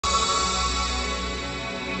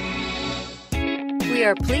We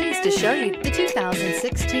are pleased to show you the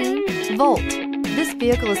 2016 Volt. This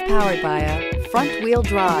vehicle is powered by a front-wheel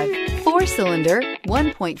drive, 4-cylinder,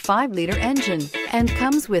 1.5-liter engine, and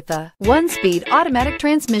comes with a 1-speed automatic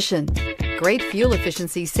transmission. Great fuel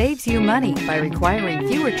efficiency saves you money by requiring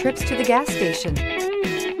fewer trips to the gas station.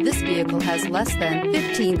 This vehicle has less than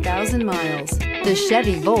 15,000 miles. The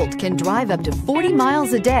Chevy Volt can drive up to 40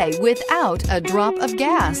 miles a day without a drop of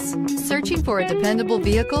gas. Searching for a dependable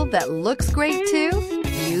vehicle that looks great too?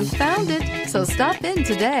 You found it, so stop in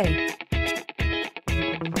today.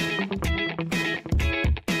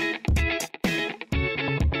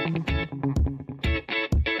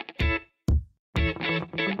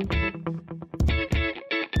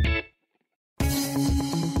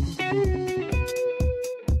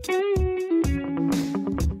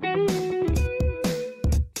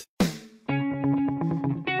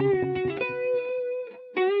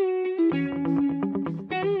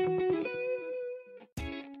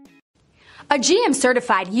 A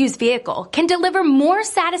GM-certified used vehicle can deliver more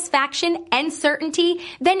satisfaction and certainty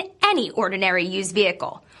than any ordinary used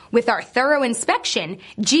vehicle. With our thorough inspection,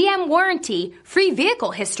 GM warranty, free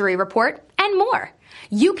vehicle history report, and more.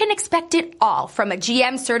 You can expect it all from a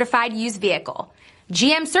GM-certified used vehicle.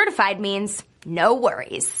 GM-certified means no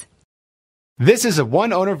worries. This is a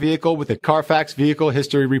one-owner vehicle with a CARFAX Vehicle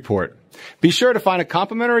History Report. Be sure to find a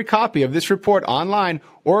complimentary copy of this report online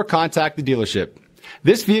or contact the dealership.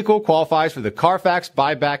 This vehicle qualifies for the CARFAX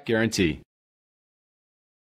buyback guarantee.